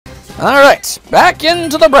Alright, back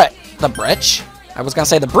into the breach. I was gonna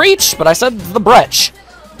say the breach, but I said the breach.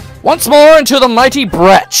 Once more into the mighty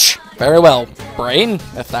breach. Very well, brain,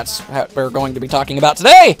 if that's what we're going to be talking about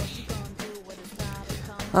today.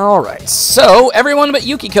 Alright, so everyone but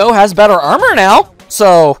Yukiko has better armor now,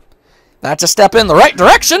 so that's a step in the right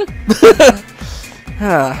direction.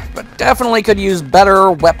 But definitely could use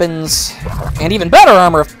better weapons and even better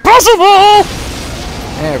armor if possible.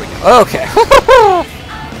 There we go. Okay.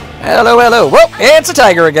 Hello, hello. Whoa, it's a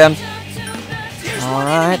tiger again.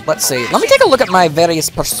 Alright, let's see. Let me take a look at my various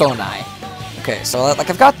personae. Okay, so like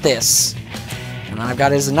I've got this. And then I've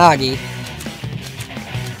got Izanagi.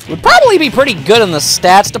 Would probably be pretty good in the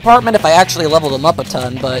stats department if I actually leveled him up a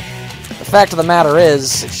ton, but the fact of the matter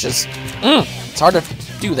is, it's just, it's hard to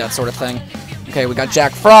do that sort of thing. Okay, we got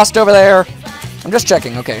Jack Frost over there. I'm just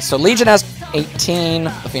checking. Okay, so Legion has 18,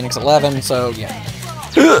 the Phoenix 11, so yeah.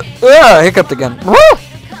 Hiccuped again. Woo!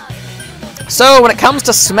 So when it comes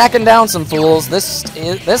to smacking down some fools, this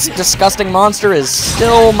disgusting monster is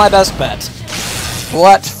still my best bet.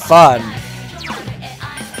 What fun.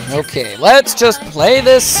 Okay, let's just play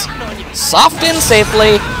this soft and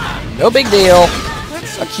safely. No big deal.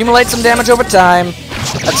 Accumulate some damage over time.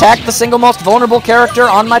 Attack the single most vulnerable character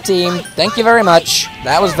on my team. Thank you very much.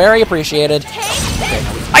 That was very appreciated. Okay,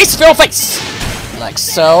 Ice Fill Face! Like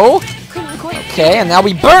so. Okay, and now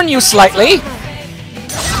we burn you slightly.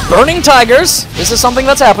 Burning tigers. This is something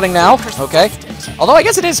that's happening now. Okay. Although I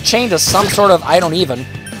guess it is chained to some sort of I don't even.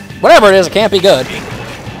 Whatever it is, it can't be good.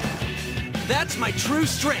 That's my true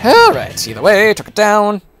strength. Alright, either way, took it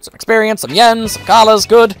down. Some experience, some yens, some kalas,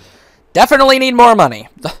 good. Definitely need more money.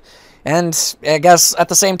 And I guess at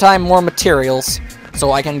the same time, more materials.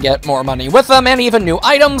 So I can get more money with them and even new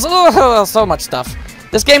items. Oh, so much stuff.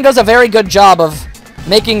 This game does a very good job of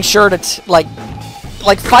making sure to, like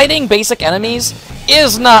fighting basic enemies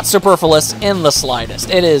is not superfluous in the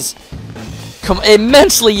slightest. It is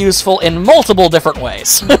immensely useful in multiple different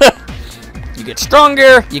ways. You get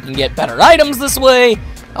stronger, you can get better items this way.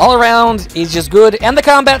 All around, he's just good, and the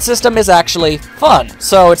combat system is actually fun.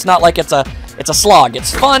 So it's not like it's a slog.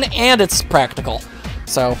 It's fun and it's practical.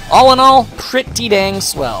 So all in all, pretty dang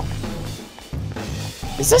swell.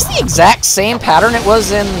 Is this the exact same pattern it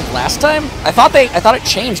was in last time? I thought it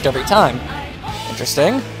changed every time.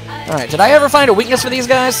 Interesting. All right, did I ever find a weakness for these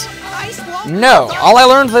guys? No. All I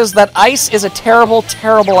learned is that ice is a terrible,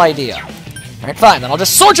 terrible idea. All right, fine. Then I'll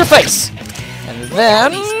just sword your face. And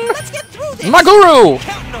then Maguru!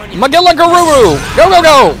 Magilla Gururu! Go, go,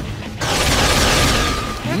 go!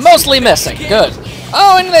 Mostly missing. Good.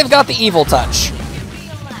 Oh, and they've got the evil touch.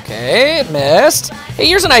 Okay, it missed. Hey,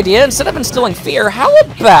 here's an idea. Instead of instilling fear, how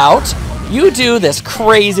about you do this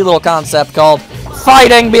crazy little concept called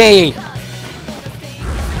Fighting Me?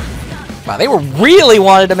 Wow, they really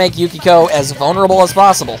wanted to make Yukiko as vulnerable as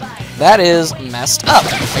possible. That is messed up.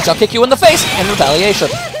 I shall kick you in the face in retaliation.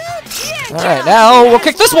 Alright, now we'll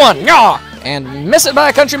kick this one! Yaw! And miss it by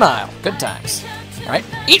a country mile. Good times. Alright,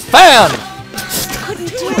 eat fan!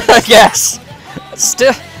 I guess.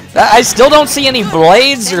 I still don't see any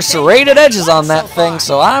blades or serrated edges on that thing,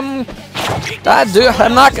 so I'm not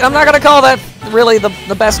gonna call that really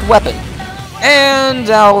the best weapon. And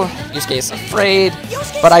now Yusuke's afraid,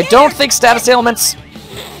 but I don't think status ailments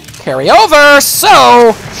carry over,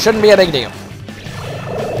 so shouldn't be a big deal.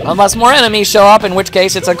 Unless more enemies show up, in which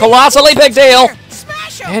case it's a colossally big deal.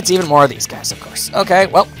 It's even more of these guys, of course. Okay,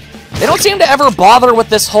 well, they don't seem to ever bother with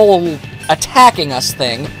this whole attacking us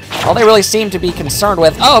thing. All they really seem to be concerned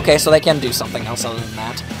with... Oh, okay, so they can do something else other than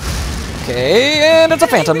that. Okay, and it's a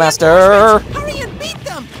Phantom Master. Hurry and beat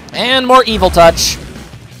them. And more evil touch.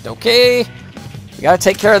 Okay. We gotta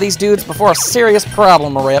take care of these dudes before a serious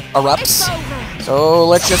problem erupts. So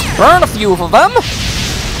let's just burn a few of them.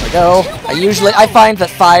 There we go. I find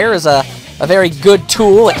that fire is a very good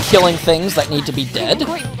tool at killing things that need to be dead.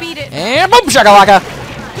 And boom shakalaka.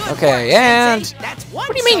 Okay, and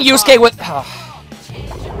what do you mean Yusuke with...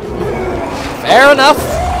 Fair enough.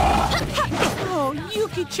 Oh,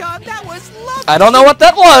 Yuki-chan, that was lovely. I don't know what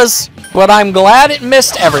that was, but I'm glad it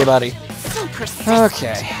missed everybody.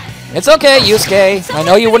 Okay. It's okay, Yusuke. I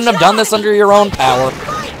know you wouldn't have done this under your own power.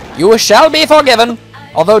 You shall be forgiven.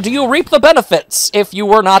 Although, do you reap the benefits if you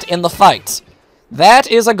were not in the fight? That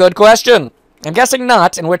is a good question. I'm guessing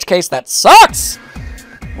not, in which case that sucks!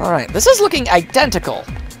 Alright, this is looking identical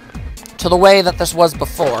to the way that this was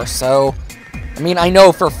before, so... I mean, I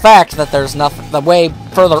know for a fact that there's nothing... The way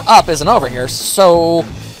further up isn't over here, so...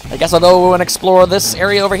 I guess I'll go and explore this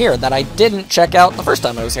area over here that I didn't check out the first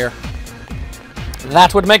time I was here.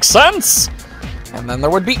 That would make sense! And then there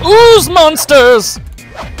would be ooze monsters!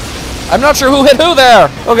 I'm not sure who hit who there.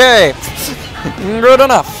 Okay. Good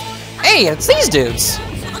enough. Hey, it's these dudes.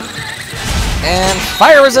 And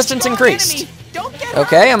fire resistance increased.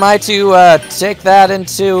 Okay, am I to take that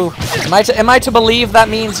into... Am I to believe that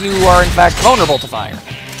means you are in fact vulnerable to fire?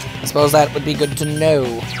 I suppose that would be good to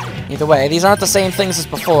know. Either way, these aren't the same things as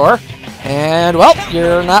before. And, well,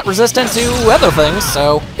 you're not resistant to other things,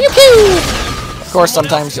 so... Pew pew! Of course,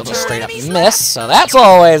 sometimes you'll just straight up miss, so that's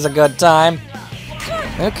always a good time.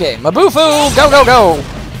 Okay, Mabufu, go, go, go!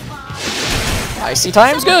 Icy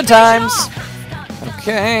times, good times.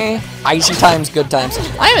 Okay, icy times, good times.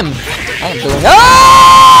 I am doing...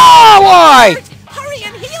 Ah! Why? Hurry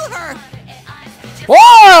and heal her.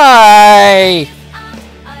 Why?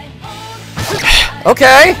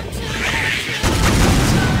 Okay.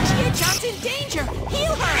 Chie-chan's in danger.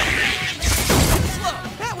 Heal her.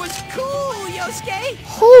 That was cool, Yosuke.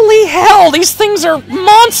 Holy hell, these things are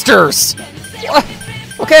monsters.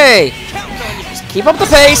 Okay. Just keep up the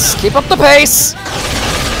pace. Keep up the pace.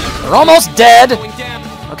 We're almost dead.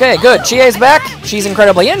 Okay, good. Chie's back. She's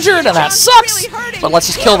incredibly injured, and that sucks. But let's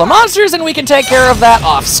just kill the monsters, and we can take care of that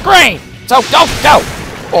off screen. So, go.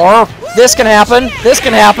 Or, this can happen. This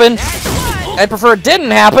can happen. I prefer it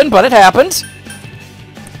didn't happen, but it happened.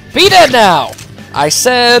 Be dead now. I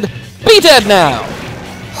said, be dead now.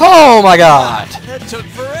 Oh, my God.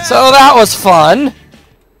 So that was fun.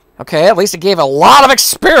 Okay, at least it gave a lot of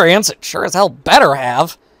experience. It sure as hell better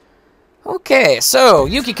have. Okay, so,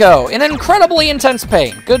 Yukiko, in incredibly intense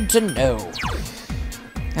pain. Good to know.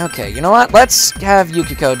 Okay, you know what? Let's have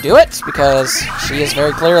Yukiko do it, because she is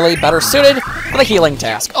very clearly better suited for the healing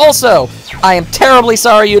task. Also, I am terribly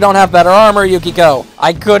sorry you don't have better armor, Yukiko.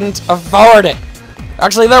 I couldn't afford it.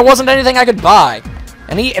 Actually, there wasn't anything I could buy.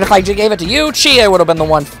 And if I gave it to you, Chie would have been the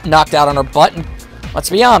one knocked out on her butt. And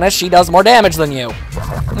let's be honest, she does more damage than you.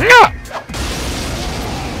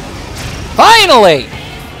 Finally!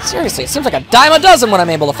 Seriously, it seems like a dime a dozen when I'm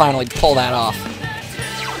able to finally pull that off.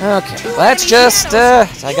 Okay, let's just,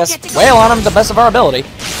 I guess, wail on him to the best of our ability.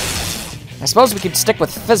 I suppose we could stick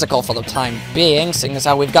with physical for the time being, seeing as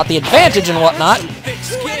how we've got the advantage and whatnot.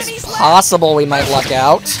 It's possible we might luck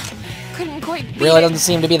out. Really doesn't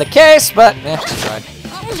seem to be the case, but, I tried.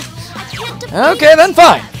 Okay, then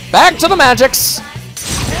fine. Back to the magics.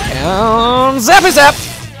 And zappy zap!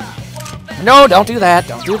 No, don't do that,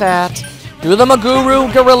 don't do that. Do the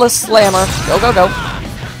Maguru Gorilla Slammer. Go, go, go.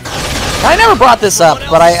 I never brought this up,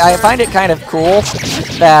 but I find it kind of cool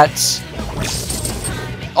that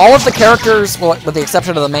all of the characters, well, with the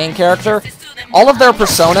exception of the main character, all of their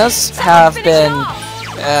personas have been,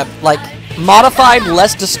 like, modified,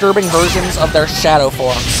 less disturbing versions of their shadow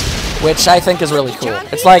forms, which I think is really cool.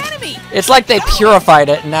 It's like they purified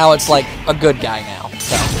it, and now it's like a good guy now.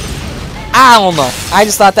 So, I don't know. I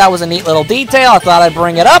just thought that was a neat little detail. I thought I'd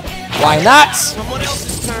bring it up. Why not?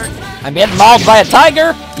 I'm getting mauled by a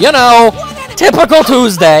tiger. You know, typical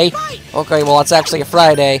Tuesday. Okay, well, it's actually a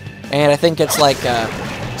Friday, and I think it's like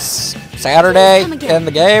Saturday in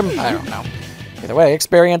the game. I don't know. Either way,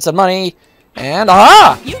 experience and money, and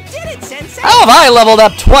aha! You did it, Sensei. How have I leveled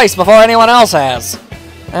up twice before anyone else has?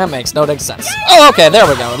 That makes no sense. Oh, okay, there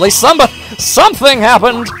we go. At least something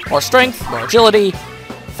happened. More strength, more agility.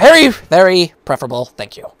 Very, very preferable.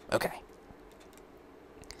 Thank you. Okay.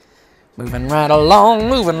 Moving right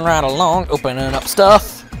along, opening up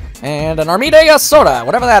stuff. And an Armida soda,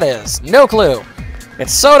 whatever that is. No clue.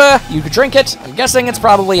 It's soda, you could drink it. I'm guessing it's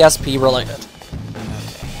probably SP related.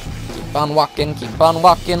 Okay. Keep on walking,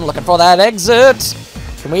 looking for that exit.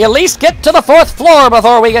 Can we at least get to the 4th floor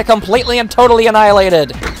before we get completely and totally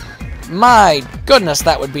annihilated? My goodness,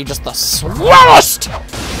 that would be just the swellest!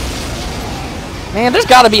 Man, there's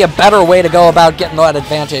gotta be a better way to go about getting that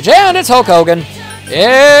advantage. And it's Hulk Hogan.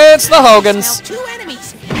 It's the Hogans.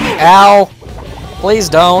 Ow. Please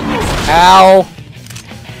don't. Ow.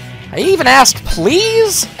 I even asked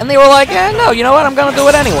please, and they were like, no, you know what, I'm gonna do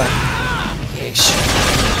it anyway. Yeesh.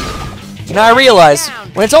 You know, I realize,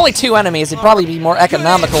 when it's only 2 enemies, it'd probably be more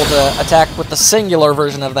economical to attack with the singular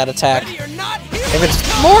version of that attack. If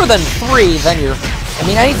it's more than 3, then you're... I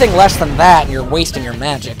mean, anything less than that, and you're wasting your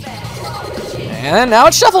magic. And now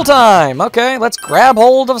it's shuffle time! Okay, let's grab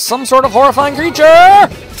hold of some sort of horrifying creature!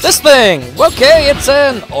 This thing! Okay, it's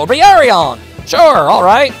an Obriarion! Sure,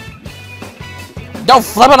 alright. Don't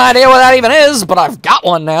flip an idea what that even is, but I've got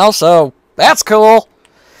one now, so that's cool.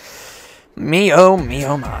 Me oh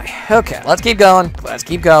my. Okay, let's keep going.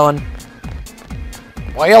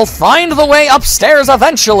 We'll find the way upstairs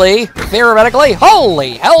eventually, theoretically.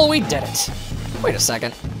 Holy hell, we did it. Wait a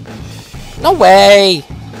second. No way.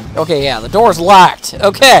 Okay, yeah, the door's locked.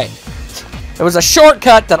 Okay. It was a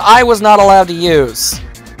shortcut that I was not allowed to use.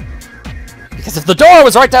 Because if the door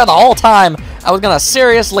was right there the whole time, I was gonna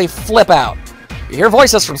seriously flip out. You hear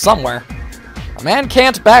voices from somewhere. A man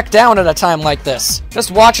can't back down at a time like this.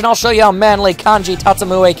 Just watch and I'll show you how manly Kanji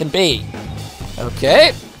Tatsumue can be.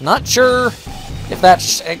 Okay, not sure if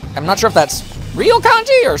that's... I'm not sure if that's real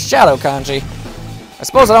kanji or shadow kanji. I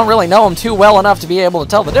suppose I don't really know him too well enough to be able to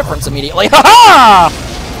tell the difference immediately. Ha-ha!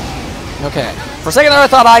 Okay. For a second there, I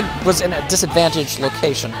thought I was in a disadvantaged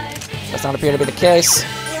location. Does not appear to be the case.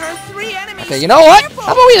 There are 3 enemies. Okay, you know what?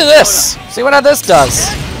 How about we do this? See what this does.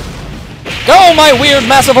 Go, my weird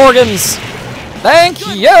massive organs! Thank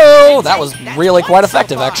you! That was really quite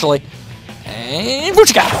effective, actually. And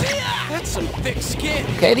Vuchika! That's some thick skin.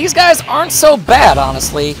 Okay, these guys aren't so bad,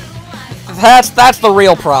 honestly. That's the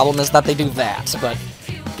real problem, is that they do that. But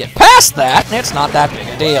get past that, it's not that big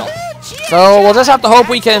a deal. So we'll just have to hope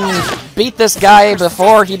we can beat this guy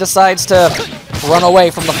before he decides to run away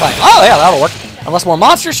from the fight. Oh, yeah, that'll work. Unless more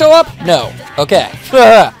monsters show up? No. Okay.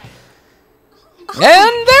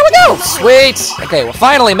 And there we go! Sweet! Okay, we're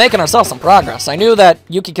finally making ourselves some progress. I knew that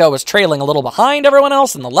Yukiko was trailing a little behind everyone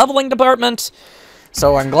else in the leveling department,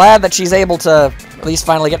 so I'm glad that she's able to at least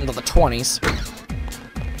finally get into the 20s.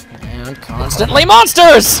 And constantly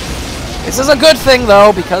monsters! This is a good thing,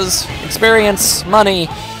 though, because experience, money,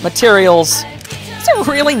 materials... Is there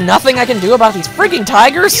really nothing I can do about these freaking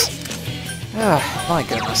tigers? Ah, my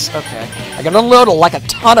goodness, okay. I can unload like a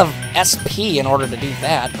ton of SP in order to do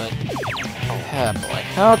that, but... Oh boy.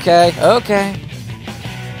 Okay, okay.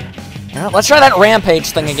 Well, let's try that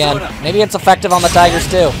rampage thing again. Maybe it's effective on the tigers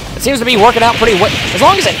too. It seems to be working out pretty well. As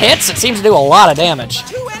long as it hits, it seems to do a lot of damage.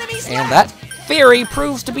 And that theory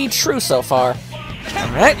proves to be true so far.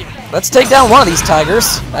 Alright, let's take down one of these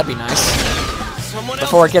tigers. That'd be nice.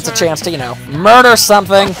 Before it gets a chance to, you know, murder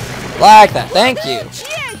something like that. Thank you.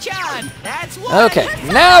 Okay,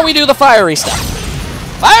 now we do the fiery stuff.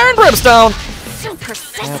 Fire and brimstone!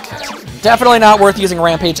 Okay. Definitely not worth using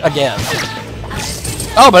Rampage again.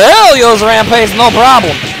 Oh, but he'll use Rampage, no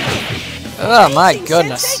problem. Oh, my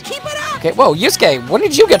goodness. Okay, whoa, Yusuke, when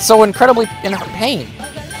did you get so incredibly in pain?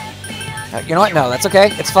 You know what? No, that's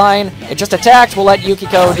okay. It's fine. It just attacked. We'll let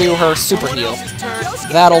Yukiko do her super heal.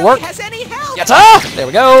 That'll work. Yatta! There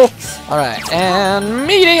we go. Alright, and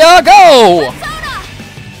Media, go!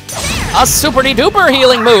 A super-de-duper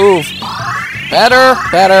healing move. Better,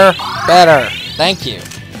 better, better. Thank you.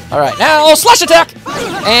 Alright, now slash attack!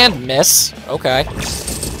 And miss. Okay.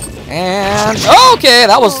 And okay,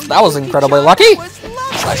 that was incredibly lucky.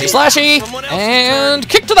 Slashy slashy. And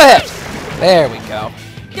kick to the head. There we go.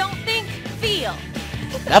 Don't think, feel.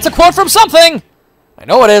 That's a quote from something! I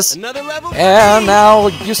know it is. Another level. And now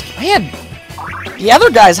man, the other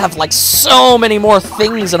guys have like so many more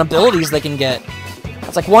things and abilities they can get.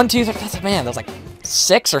 That's like 1, 2, 3, man, there's like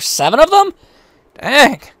 6 or 7 of them?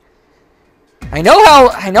 Dang. I know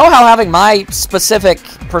how having my specific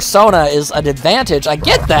persona is an advantage. I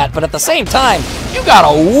get that, but at the same time, you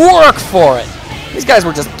gotta work for it. These guys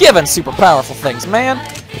were just given super powerful things, man.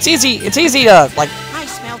 It's easy to like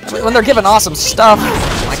when they're given awesome stuff.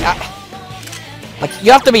 Like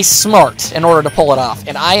you have to be smart in order to pull it off,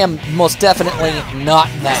 and I am most definitely not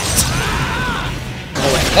that.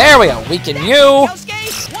 Anyway, there we go. Weaken you.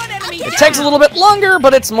 It takes a little bit longer,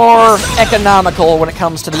 but it's more economical when it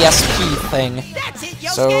comes to the SP thing.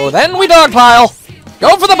 So then we dogpile.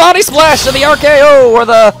 Go for the body splash or the RKO or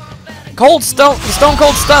the Stone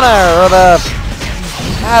Cold Stunner or the,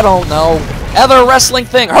 I don't know, other wrestling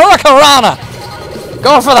thing. Hurricanrana.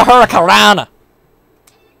 Go for the Hurricanrana.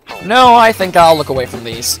 No, I think I'll look away from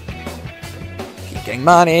these. Keep getting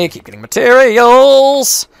money, keep getting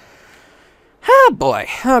materials. Oh boy.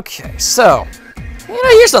 Okay, so. You know,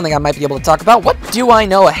 here's something I might be able to talk about. What do I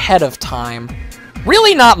know ahead of time?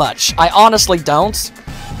 Really not much. I honestly don't.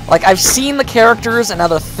 Like, I've seen the characters and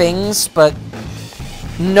other things, but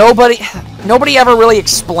nobody ever really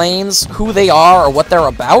explains who they are or what they're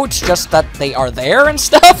about, just that they are there and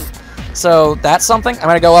stuff. So that's something. I'm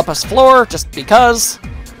gonna go up a floor just because.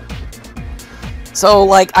 So,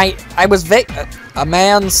 like, a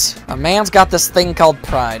man's got this thing called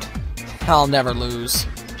pride. I'll never lose.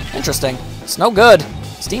 Interesting. It's no good.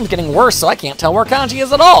 Steam's getting worse, so I can't tell where Kanji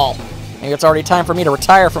is at all. Maybe it's already time for me to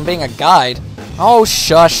retire from being a guide. Oh,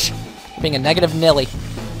 shush. Being a negative Nilly.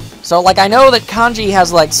 So, like, I know that Kanji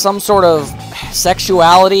has, like, some sort of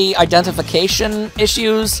sexuality identification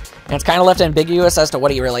issues, and it's kind of left ambiguous as to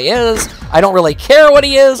what he really is. I don't really care what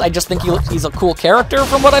he is. I just think he's a cool character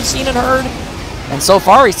from what I've seen and heard. And so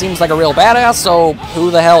far, he seems like a real badass, so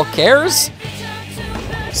who the hell cares?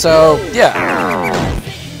 So, yeah.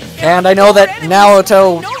 And I know that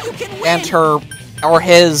Naoto and her or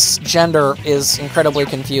his gender is incredibly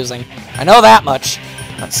confusing. I know that much.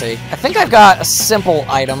 Let's see. I think I've got a simple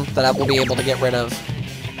item that I will be able to get rid of.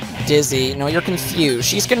 Dizzy. No, you're confused.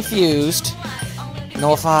 She's confused.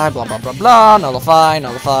 Nullify, blah, blah, blah, blah. Nullify,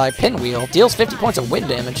 nullify. Pinwheel. Deals 50 points of wind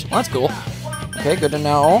damage. Well, that's cool. Okay, good to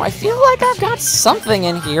know. I feel like I've got something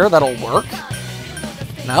in here that'll work.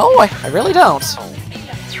 No, I really don't.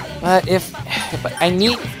 But but I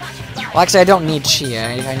need... Well, actually, I don't need Chia.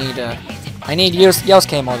 I need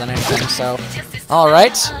Yosuke more than anything, so...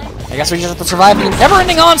 Alright. I guess we just have to survive the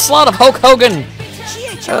never-ending onslaught of Hulk Hogan.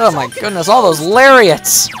 Oh my goodness, all those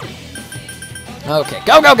lariats. Okay,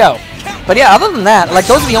 go, go, go. But yeah, other than that, like,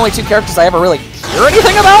 those are the only two characters I ever really hear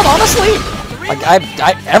anything about, honestly. Like,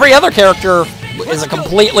 every other character is a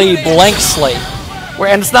completely blank slate.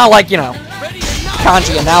 And it's not like, you know,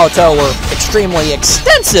 Kanji and Naoto were extremely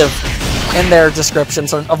extensive in their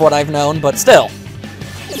descriptions of what I've known, but still.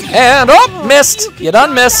 And, oh, missed. You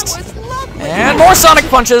done missed. And more Sonic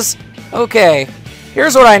Punches. Okay,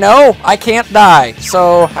 here's what I know. I can't die,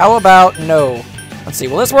 so how about no? Let's see,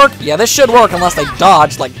 will this work? Yeah, this should work unless they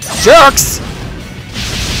dodge like jerks.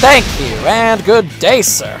 Thank you, and good day,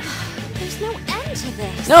 sir. There's no end to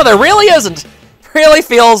this. No, there really isn't. Really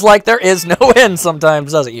feels like there is no end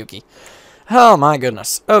sometimes, does it, Yuki? Oh my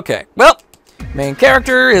goodness. Okay, well, main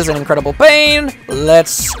character is in incredible pain.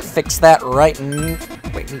 Let's fix that right n-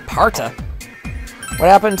 Wait, Parta? What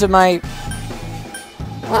happened to my...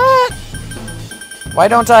 What? Why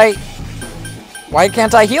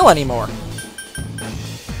can't I heal anymore?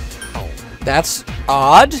 That's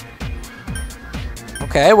odd.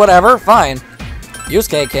 Okay, whatever, fine.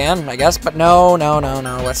 Yusuke can, I guess, but no.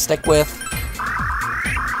 Let's stick with...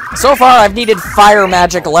 So far, I've needed fire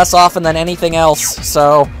magic less often than anything else,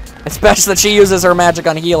 so it's best that she uses her magic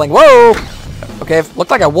on healing. Whoa! Okay,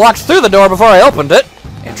 looked like I walked through the door before I opened it.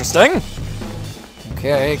 Interesting.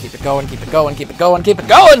 Okay, keep it going, keep it going, keep it going, keep it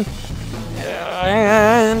going!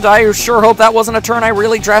 And I sure hope that wasn't a turn I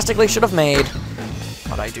really drastically should have made.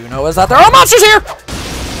 What I do know is that there are monsters here!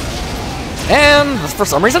 And for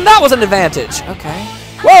some reason that was an advantage. Okay.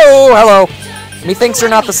 Whoa, hello. Methinks you're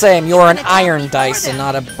not the same. You're an iron dice and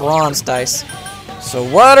not a bronze dice. So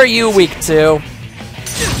what are you weak to?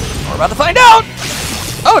 We're about to find out!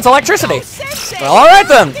 Oh, it's electricity. Well, alright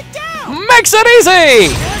then. Makes it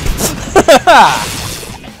easy!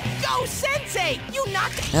 Go, Sensei! You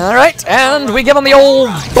knocked... Alright, and we give him the old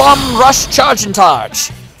bomb rush charge and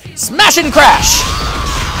charge. Smash and crash!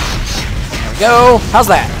 There we go. How's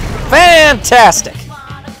that? Fantastic!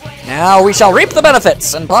 Now we shall reap the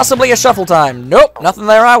benefits, and possibly a shuffle time. Nope, nothing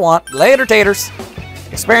there I want. Later, taters.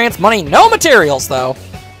 Experience, money, no materials, though.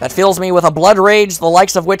 That fills me with a blood rage the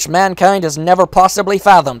likes of which mankind has never possibly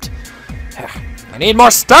fathomed. I need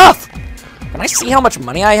more stuff! Can I see how much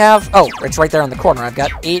money I have? Oh, it's right there in the corner. I've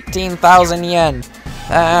got 18,000 yen.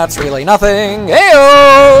 That's really nothing.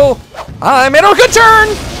 Heyo! I made a good turn!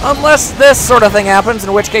 Unless this sort of thing happens,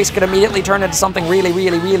 in which case it could immediately turn into something really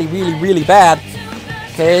bad.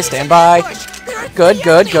 Okay, stand by. Good,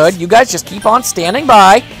 good, good. You guys just keep on standing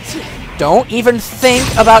by. Don't even think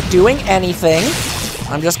about doing anything.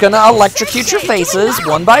 I'm just gonna electrocute your faces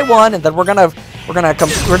one by one, and then we're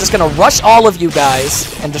just gonna rush all of you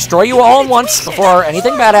guys and destroy you all at once before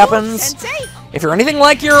anything bad happens. If you're anything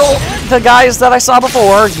like the guys that I saw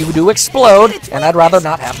before, you do explode, and I'd rather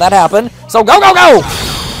not have that happen. So go, go, go!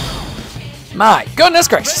 My goodness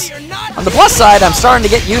gracious. On the plus side, I'm starting to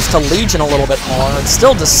get used to Legion a little bit more. It's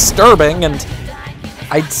still disturbing, and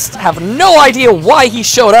I have no idea why he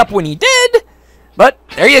showed up when he did, but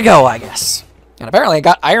there you go, I guess. And apparently I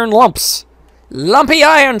got iron lumps. Lumpy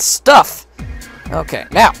iron stuff. Okay,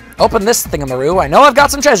 now, open this thingamaroo. I know I've got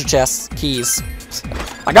some treasure chests. Keys.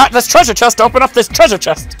 I got this treasure chest to open up this treasure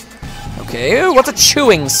chest. Okay, what's a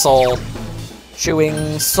chewing soul?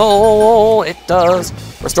 Chewing soul, it does.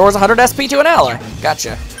 Restores 100 SP to an ally.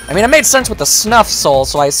 Gotcha. I mean, it made sense with the snuff soul,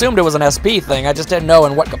 so I assumed it was an SP thing. I just didn't know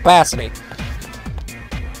in what capacity.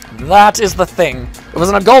 That is the thing. It was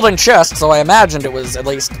in a golden chest, so I imagined it was at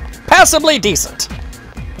least passably decent.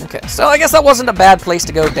 Okay, so I guess that wasn't a bad place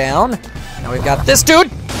to go down. Now we've got this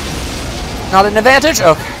dude. Not an advantage?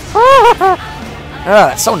 Okay.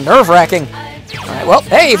 That's so nerve-wracking. Alright, well,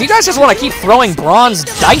 hey, if you guys just want to keep throwing bronze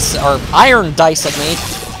dice, or iron dice at me,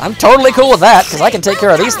 I'm totally cool with that, because I can take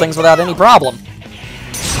care of these things without any problem.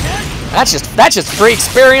 That's just free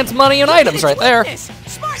experience, money, and items right there.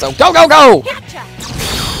 So go, go, go!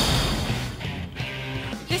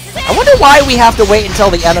 I wonder why we have to wait until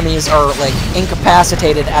the enemies are, like,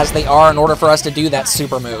 incapacitated as they are in order for us to do that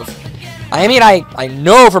super move. I mean, I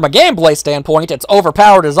know from a gameplay standpoint it's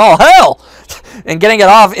overpowered as all hell, and getting it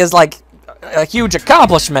off is, like, a huge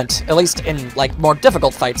accomplishment, at least in, like, more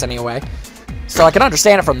difficult fights anyway. So I can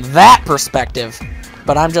understand it from that perspective.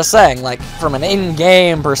 But I'm just saying, like, from an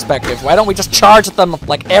in-game perspective, why don't we just charge at them,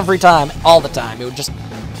 like, every time, all the time? It would just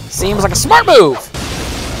seems like a smart move.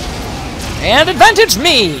 And advantage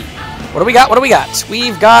me! What do we got? What do we got?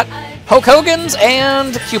 We've got Hulk Hogan's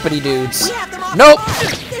and Cupidity dudes. Nope.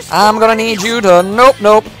 I'm gonna need you to... Nope,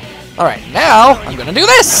 nope. Alright, now I'm gonna do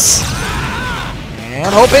this!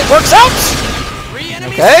 And hope it works out!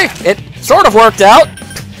 Okay, it sort of worked out.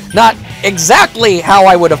 Not exactly how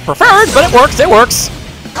I would have preferred, but it works, it works.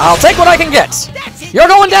 I'll take what I can get. You're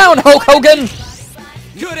going down, Hulk Hogan!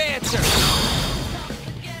 Good answer.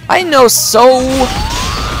 I know so...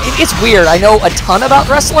 It's weird. I know a ton about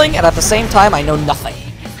wrestling, and at the same time, I know nothing.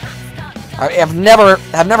 I've never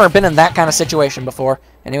been in that kind of situation before.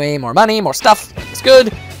 Anyway, more money, more stuff. It's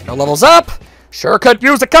good. No levels up. Sure could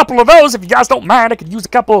use a couple of those. If you guys don't mind, I could use a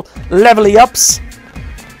couple levely ups.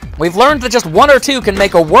 We've learned that just one or two can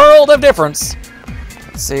make a world of difference.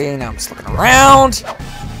 Let's see. Now I'm just looking around.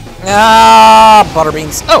 Ah,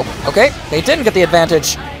 butterbeans. Oh, okay. They didn't get the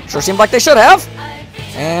advantage. Sure seemed like they should have.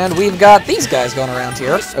 And we've got these guys going around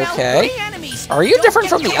here. Okay. Are you different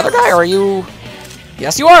from the other guy, or are you...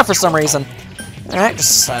 Yes, you are for some reason. Alright,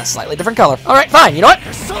 just a slightly different color. Alright, fine. You know what?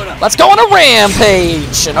 Let's go on a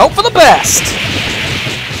rampage and hope for the best.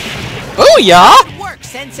 Booyah!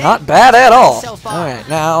 Not bad at all. Alright,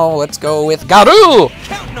 now let's go with Garu!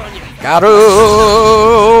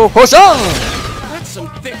 Garu! Hoshang!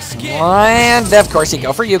 And of course you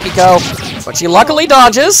go for Yukiko, but she luckily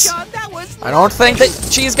dodges. I don't think that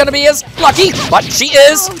she's gonna be as lucky, but she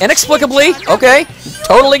is, inexplicably. Okay,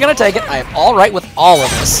 totally gonna take it. I am alright with all of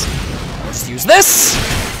this. Just use this.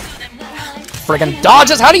 Friggin'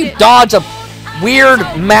 dodges. How do you dodge a weird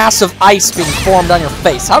mass of ice being formed on your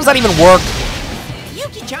face? How does that even work?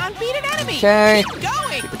 Okay,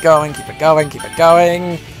 keep it going, keep it going, keep it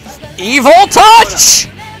going. Evil touch!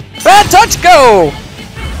 Bad touch, go!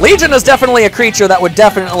 Legion is definitely a creature that would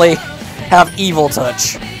definitely have evil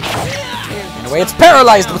touch. Anyway, it's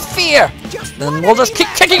paralyzed with fear. Then we'll just keep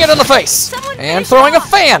kicking it in the face. And throwing a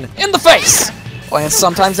fan in the face. And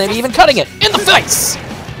sometimes maybe even cutting it in the face.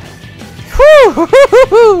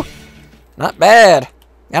 Whew! Not bad.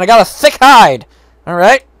 And I got a thick hide.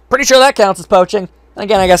 Alright, pretty sure that counts as poaching.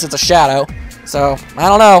 Again, I guess it's a shadow. So, I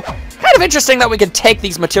don't know. Kind of interesting that we could take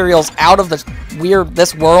these materials out of this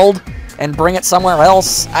world and bring it somewhere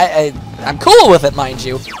else. I'm cool with it, mind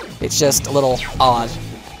you. It's just a little odd.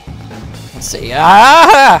 Let's see.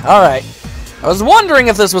 Ah! Alright. I was wondering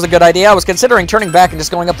if this was a good idea. I was considering turning back and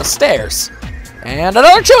just going up the stairs. And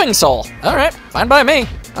another chewing soul. Alright, fine by me.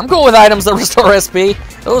 I'm cool with items that restore SP.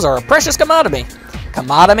 Those are a precious commodity.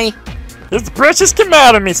 Commodity? It's a precious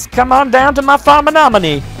commodity. Come on down to my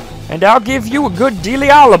farminominee, and I'll give you a good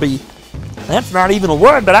dealiology. That's not even a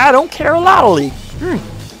word, but I don't care a lotly.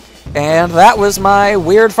 And that was my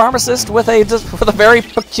weird pharmacist with a very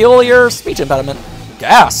peculiar speech impediment.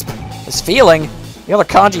 Gasp! This feeling. The other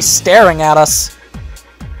kanji staring at us.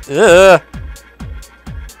 Ugh.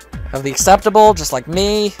 Of the acceptable, just like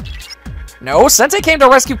me. No, Sensei came to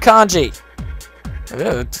rescue kanji.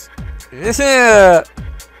 Ugh.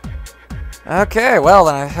 Okay, well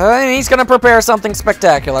then, he's gonna prepare something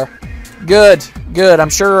spectacular. Good, good. I'm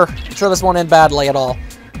sure this won't end badly at all.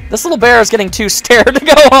 This little bear is getting too scared to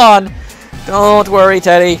go on. Don't worry,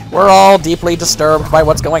 Teddy. We're all deeply disturbed by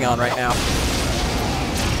what's going on right now.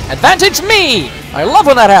 Advantage me! I love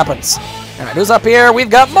when that happens. Alright, who's up here? We've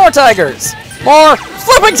got more tigers. More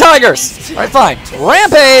flipping tigers! Alright, fine.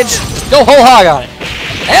 Rampage! Just go whole hog on it.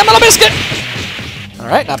 And little biscuit!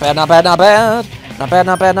 Alright, not bad, not bad, not bad. Not bad,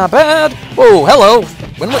 not bad, not bad. Whoa, hello.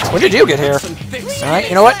 When did you get here? Alright,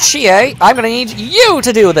 you know what? Chie, I'm gonna need you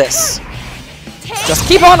to do this. Just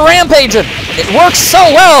keep on rampaging. It works so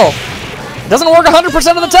well. It doesn't work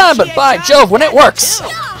 100% of the time, but by Jove, when it works.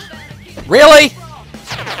 Really?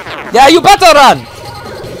 Yeah, you better run.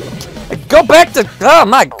 Go back to... Oh,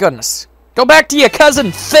 my goodness. Go back to your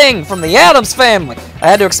cousin Thing from the Addams Family. I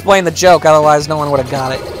had to explain the joke, otherwise no one would have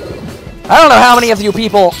got it. I don't know how many of you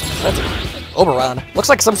people... Oberon. Looks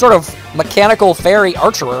like some sort of mechanical fairy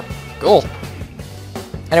archerer. Cool.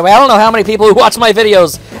 Anyway, I don't know how many people who watch my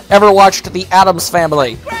videos ever watched the Addams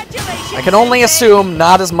Family. I can only assume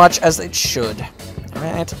not as much as it should.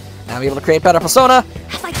 Alright. Now I'm able to create better persona.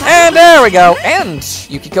 And there we go. And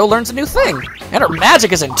Yukiko learns a new thing. And her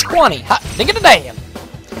magic is in 20. Hot think of the damn.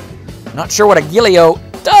 Not sure what a Gilio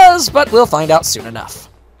does, but we'll find out soon enough.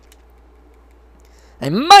 I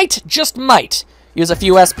might, just might, use a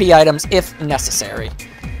few SP items if necessary.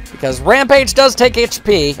 Because Rampage does take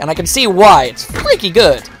HP, and I can see why. It's freaky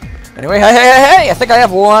good. Anyway, hey, I think I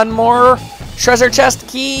have one more treasure chest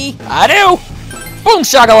key. I do! Boom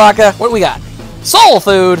shakalaka! What do we got? Soul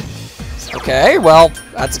food! Okay, well,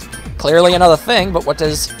 that's clearly another thing, but what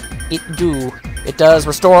does it do? It does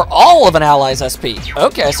restore all of an ally's SP.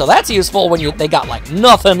 Okay, so that's useful when they got, like,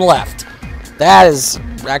 nothing left. That is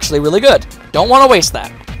actually really good. Don't want to waste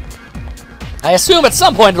that. I assume at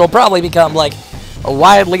some point it'll probably become, like, a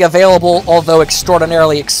widely available, although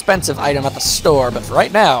extraordinarily expensive item at the store, but for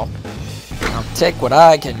right now, I'll take what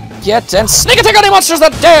I can get and sneak attack any monsters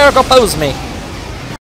that dare oppose me!